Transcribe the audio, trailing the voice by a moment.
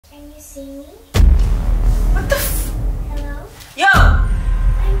Can you see me? What the f? Hello? Yo!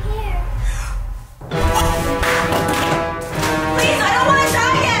 I'm here. Please, I don't want to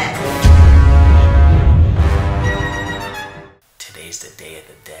die yet! Today's the Day of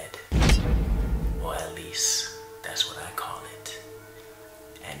the Dead. Or at least, that's what I call it.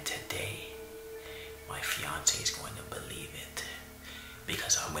 And today, my fiancé is going to believe it.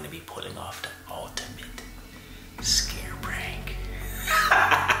 Because I'm going to be pulling off the ultimate scare prank.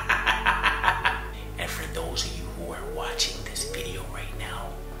 And for those of you who are watching this video right now,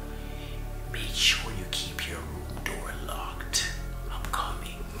 make sure you keep your room door locked. I'm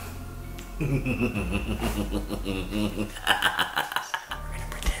coming. We're gonna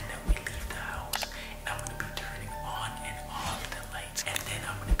pretend that we leave the house, and I'm gonna be turning on and off the lights, and then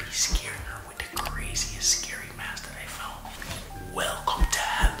I'm gonna be scaring her with the craziest scary mask that I found. Welcome to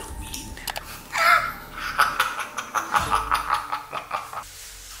Halloween.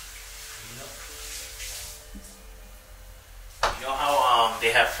 You know how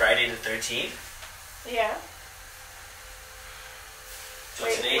they have Friday the 13th? Yeah. So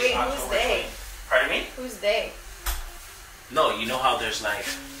Wait, today's October who's they? 20th. Pardon me? Who's they? No, you know how there's like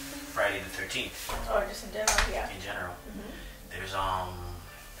Friday the 13th Oh, just in general, yeah. in general. Mm-hmm. There's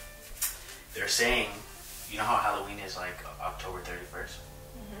they're saying, you know how Halloween is like October 31st?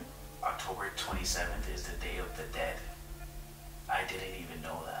 Mm-hmm. October 27th is the Day of the Dead. I didn't even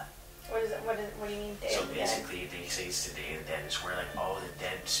know that. What is it? What do you mean, Day So of the Dead? basically, they say it's the Day of the Dead. It's where like all the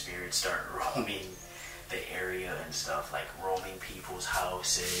dead spirits start roaming the area and stuff, like roaming people's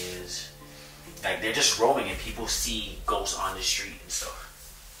houses. Like they're just roaming, and people see ghosts on the street and stuff.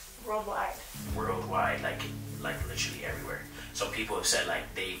 Worldwide, like literally everywhere. Some people have said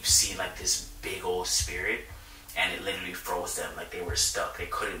like they've seen like this big old spirit, and it literally froze them. Like they were stuck. They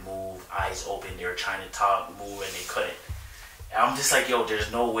couldn't move. Eyes open. They were trying to talk, move, and they couldn't. And I'm just like, yo, there's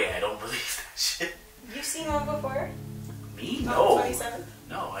no way. I don't believe that shit. You seen one before? Me? On No. the 27th?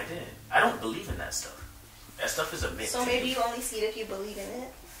 No, I didn't. I don't believe in that stuff. That stuff is a myth. So maybe you only see it if you believe in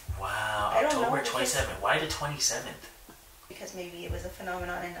it? Wow. I don't know, October because- 27th. Why the 27th? Because maybe it was a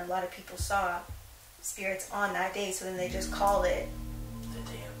phenomenon and a lot of people saw spirits on that day, so then they just called it. The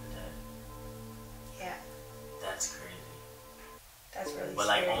Day of the Dead. Yeah, That's crazy. that's really But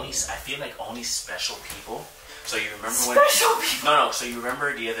scary. like only, I feel like only special people. So you remember when? Special people? No. So you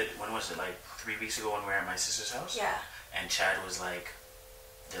remember the other? When was it? Like 3 weeks ago when we were at my sister's house. Yeah. And Chad was like,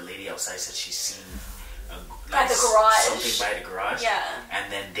 the lady outside said she's seen By the garage. something by the garage. Yeah.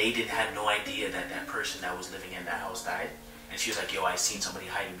 And then they had no idea that that person that was living in that house died. And she was like, yo, I seen somebody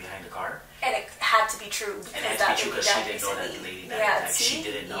hiding behind the car. And it had to be true. Because And it had that to be true lady because she died didn't know that the recently. lady died. Yeah, Like, see? she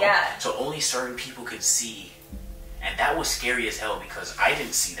didn't know. Yeah. So only certain people could see. And that was scary as hell because I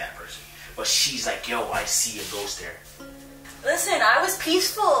didn't see that person. But she's like, yo, I see a ghost there. Listen, I was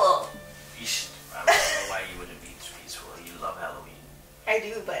peaceful. You should, I don't know why you wouldn't be peaceful. You love Halloween. I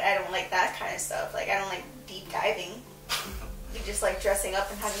do, but I don't like that kind of stuff. Like, I don't like deep diving. You just like dressing up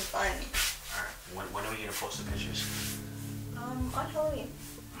and having fun. Alright, when are we going to post the pictures? On Halloween.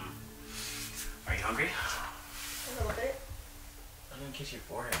 Are you hungry? A little bit. I'm going to kiss your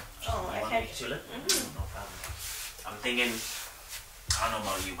forehead. Oh, You I want can't. me to kiss your lip? No problem. I'm thinking, I don't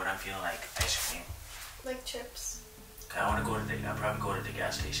know about you, but I'm feeling like ice cream. Like chips. I want to go to I'll probably go to the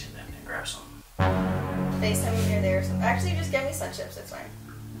gas station and grab some. FaceTime when you're there. So actually, just get me some chips. It's fine.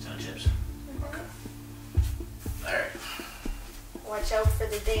 Some chips. Okay. Alright. Watch out for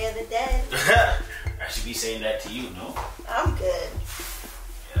the Day of the Dead. I should be saying that to you, no? I'm good.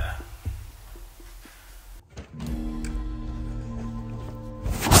 Yeah.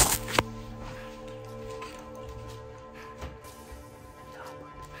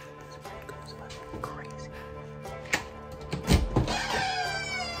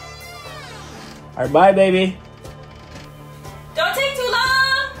 Alright, bye, baby. Don't take too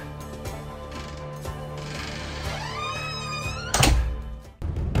long.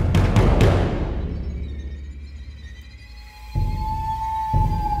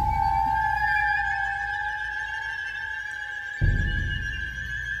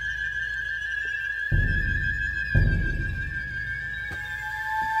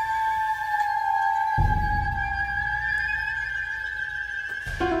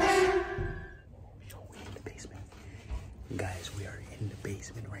 Guys, we are in the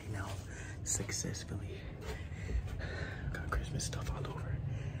basement right now, successfully. Got Christmas stuff all over.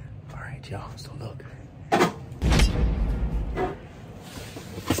 All right, y'all, so look.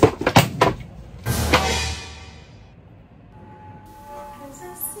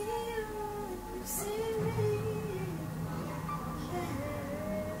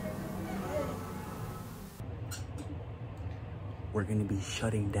 We're we're gonna be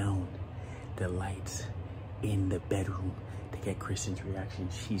shutting down the lights in the bedroom to get Kristen's reaction.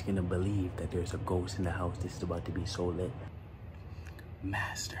 She's gonna believe that there's a ghost in the house. This is about to be so lit.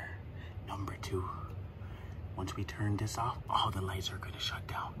 Master number 2. Once we turn this off, all the lights are gonna shut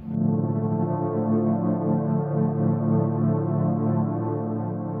down.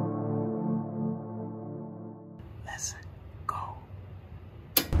 Let's go.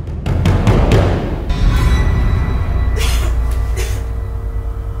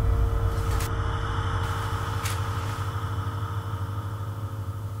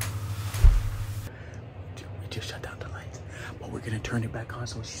 We just shut down the lights, but we're gonna turn it back on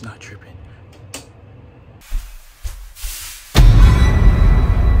so she's not tripping.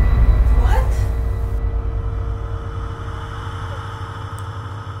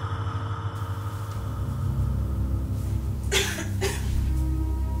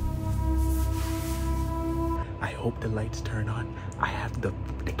 I hope the lights turn on. I have the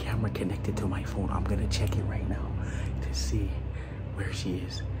camera connected to my phone. I'm gonna check it right now to see where she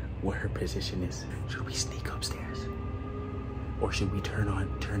is, where her position is. Should we sneak upstairs? Or should we turn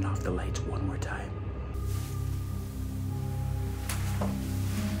off the lights one more time?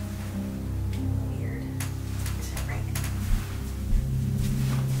 Weird. Is it right?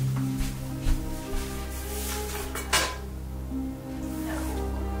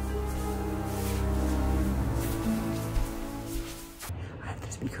 I have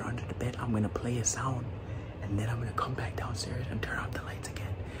the speaker under the bed. I'm gonna play a sound and then I'm gonna come back downstairs and turn off the lights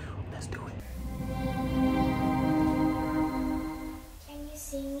again. Let's do it. Can you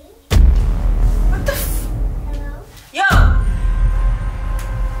see me? What the f? Hello? Yo!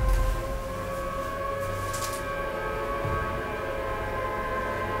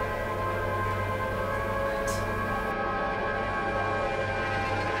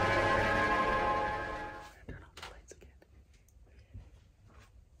 Turn off the lights again.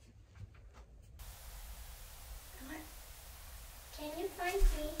 What? Can you find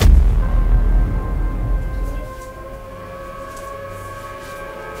me?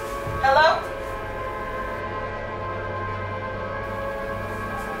 Hello?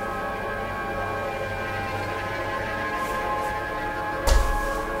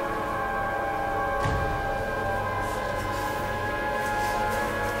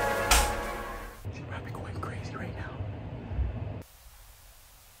 She's probably going crazy right now.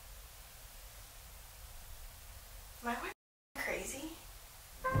 Am I going crazy?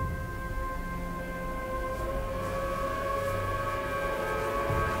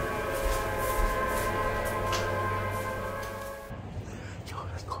 Yo,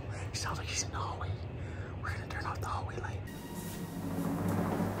 let's go. It sounds like she's in the hallway. We're gonna turn off the hallway light.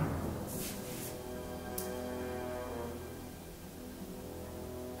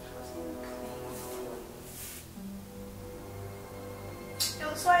 Yo,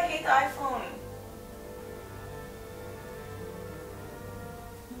 that's why I hate the iPhone.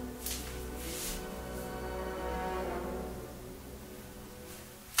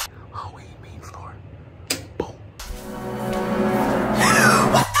 Hallway, main floor. Boom.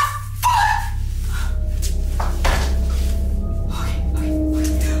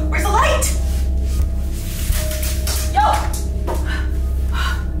 Where's the light? Yo!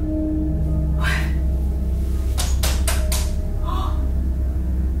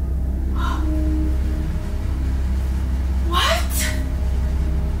 What?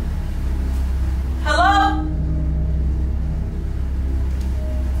 Hello?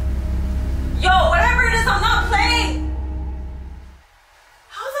 Yo, whatever it is, I'm not playing!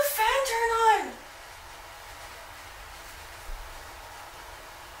 How did the fan turn on?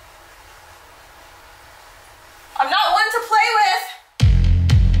 I'm not one to play with!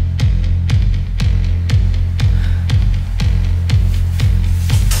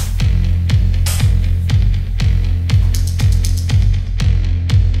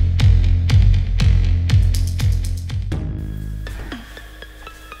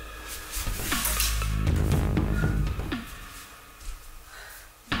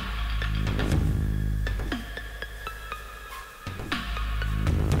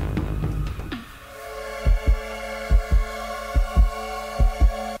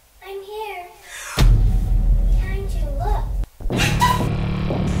 I'm here. Can't you look?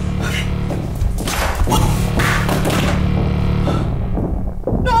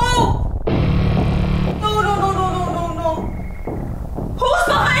 No! No, no, no, no, no, no, no. Who's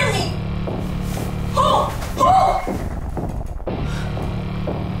behind me? Who?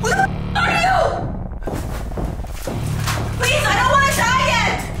 Who the f are you? Please, I don't want to die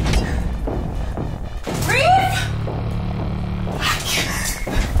yet! Reafe?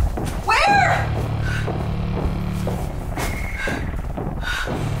 Where?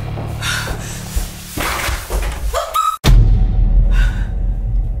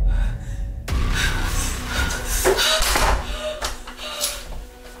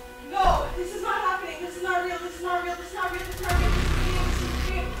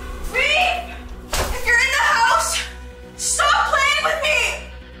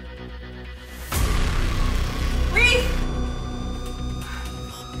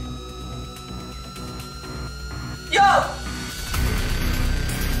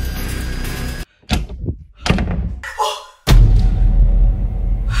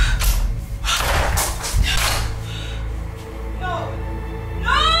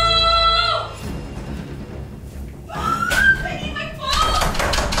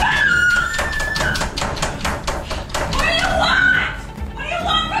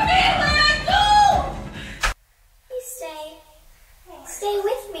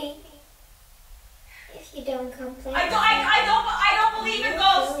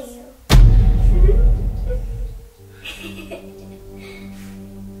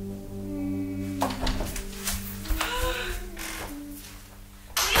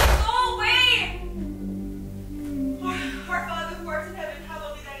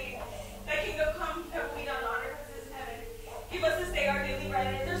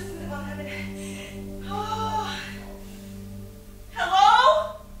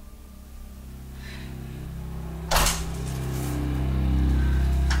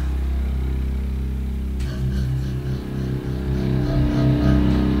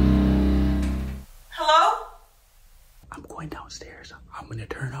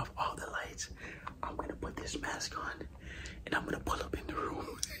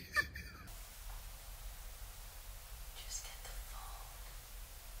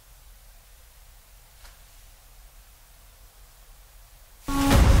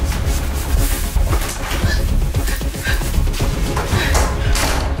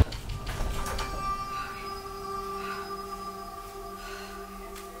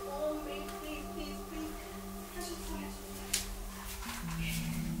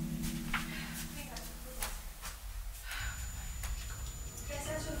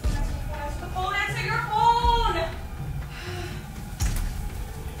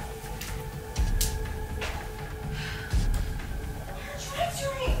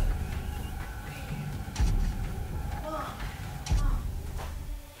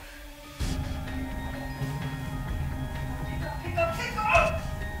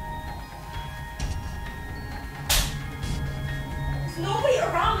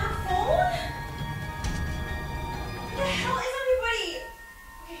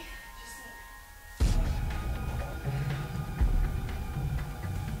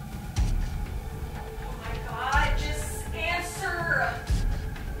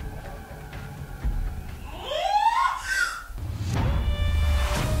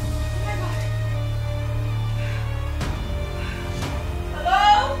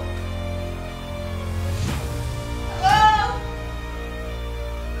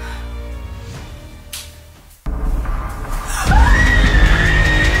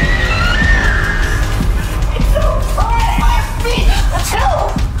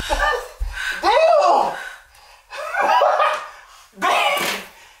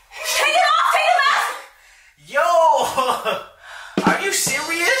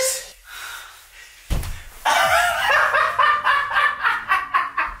 serious?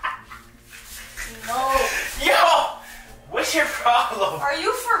 No. Yo, what's your problem? Are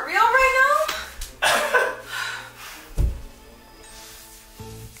you for real right now?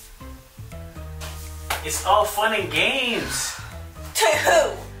 It's all fun and games. To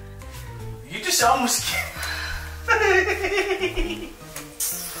who? You just almost the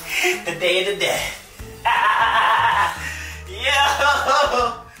Day of the Dead.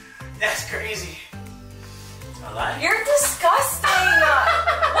 Yo, that's crazy. A lie? You're disgusting.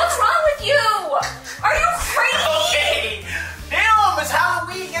 What's wrong with you? Are you crazy? Okay. Damn, it's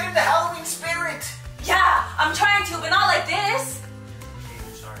Halloween. Get in the Halloween spirit. Yeah, I'm trying to, but not like this.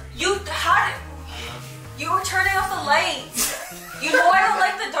 I'm sorry. You had you were turning off the lights. You know I don't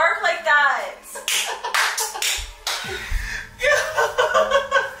like the dark like that.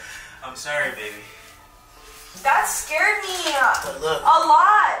 I'm sorry, baby. That scared me But look, a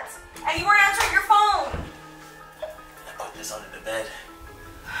lot. And you weren't answering your phone. I put this under the bed.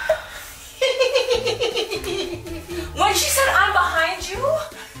 When she said I'm behind you,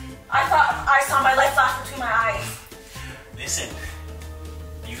 I thought I saw my light flash between my eyes. Listen,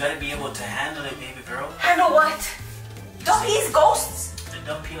 you gotta be able to handle it, baby girl. Handle what? These ghosts. The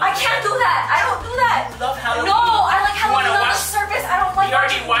dumb people. I can't do that. I don't do that. You love Halloween. No, I like You Halloween wanna on the watch- surface. I don't like We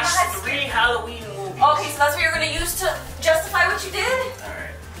already watching watched masks. 3 Halloween movies. Okay, so that's what you're gonna use to justify what you did?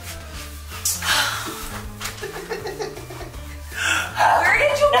 Alright. Where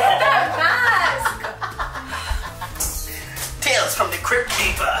did you get that mask? Tales from the Crypt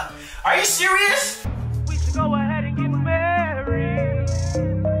Keeper. Are you serious? We should go ahead and get married.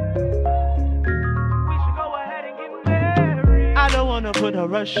 We should go ahead and get married. I don't wanna put a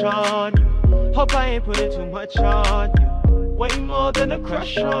rush on you. Hope I ain't putting too much on you. Way more than a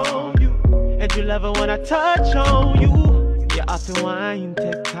crush on you. And you love it when I touch on you. You often wine,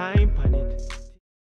 take time.